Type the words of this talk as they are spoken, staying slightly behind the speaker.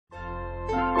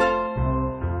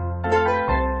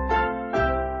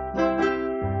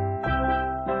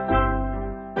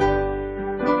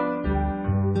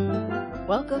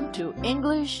to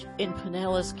English in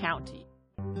Pinellas County.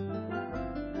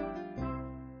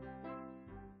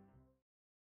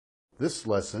 This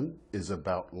lesson is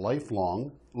about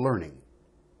lifelong learning.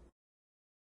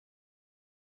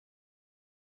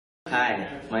 Hi,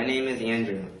 my name is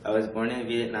Andrew. I was born in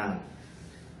Vietnam.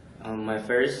 My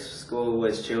first school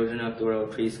was Children of the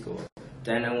World Preschool.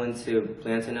 Then I went to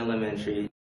Blanton Elementary,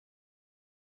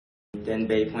 then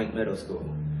Bay Point Middle School.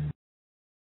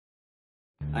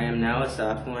 I am now a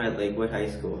sophomore at Lakewood High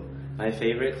School. My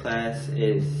favorite class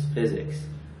is physics.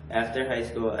 After high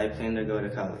school, I plan to go to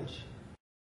college.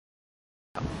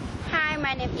 Hi,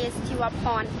 my name is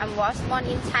Tiwaporn. I was born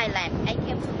in Thailand. I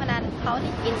came to Penang County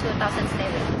in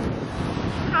 2007.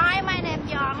 Hi, my name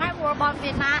is Yong. I was born in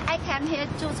Vietnam. I came here in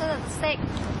 2006.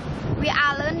 We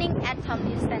are learning at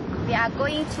Tomlinson. We are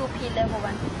going to P level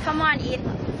 1. Come on in,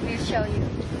 we'll show you.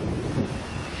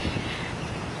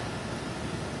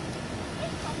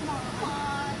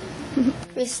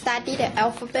 We study the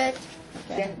alphabet.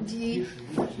 G.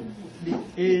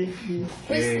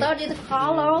 We study the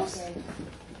colors.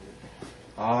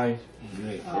 I,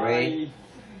 red,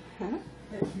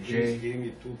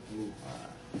 J,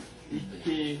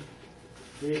 K,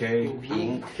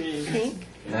 pink,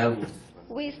 L.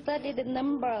 We study the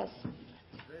numbers.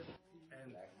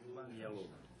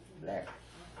 Black.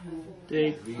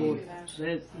 Take food,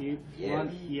 says it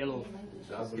one yellow.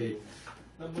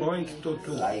 Point to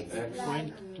 2.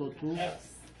 Point to 2.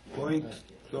 Point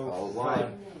to 5.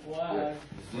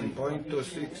 Point to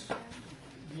 6.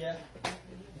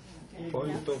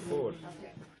 Point to 4.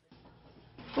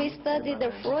 We study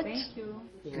the fruits.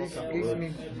 Please give me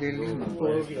the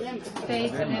lemon.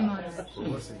 Take lemon.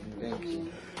 Thank you.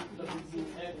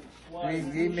 Please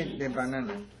give me the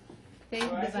banana. Take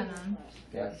the banana.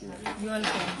 Thank you. You are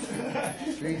welcome.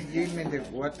 Please give me the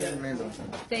watermelon.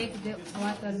 Take the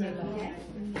watermelon.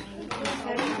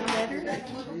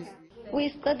 We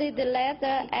study the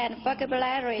letter and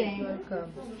vocabulary. You are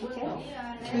welcome.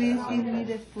 Please give me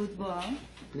the football.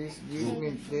 Please give me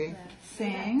the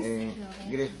Thanks.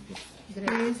 grape.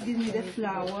 Please give me the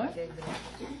flower.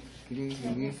 Please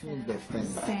give me the pen.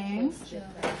 Thanks.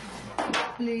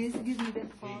 Please give me the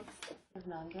fox.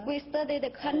 We study the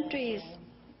countries.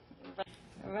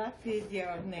 What is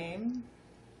your name?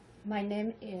 My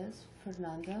name is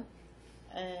Fernanda.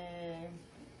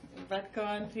 What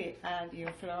country are you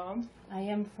from? I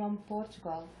am from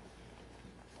Portugal.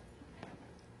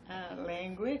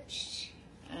 Language?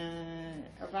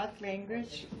 What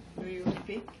language do you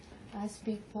speak? I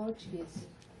speak Portuguese.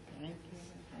 Thank you.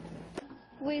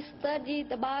 We study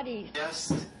the body.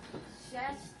 Chest,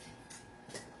 Chest,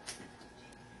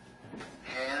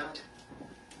 hand,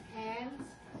 hands,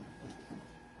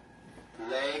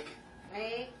 leg,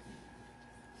 leg,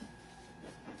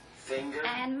 finger,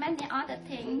 and many other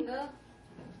things.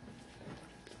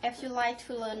 If you'd like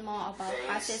to learn more about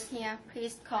classes here,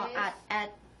 please call us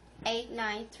at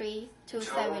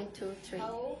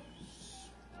 893-2723.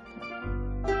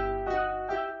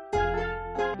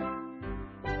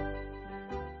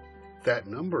 That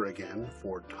number again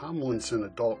for Tomlinson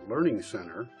Adult Learning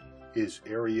Center is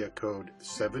area code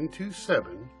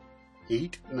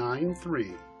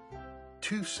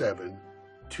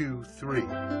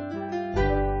 727-893-2723.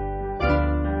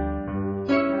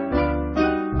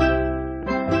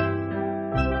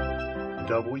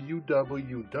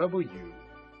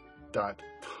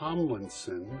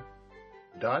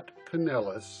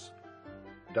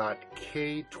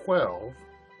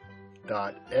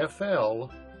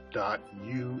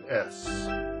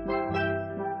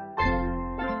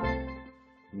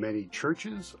 Many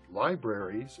churches,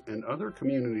 libraries, and other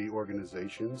community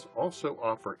organizations also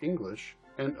offer English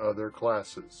and other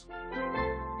classes.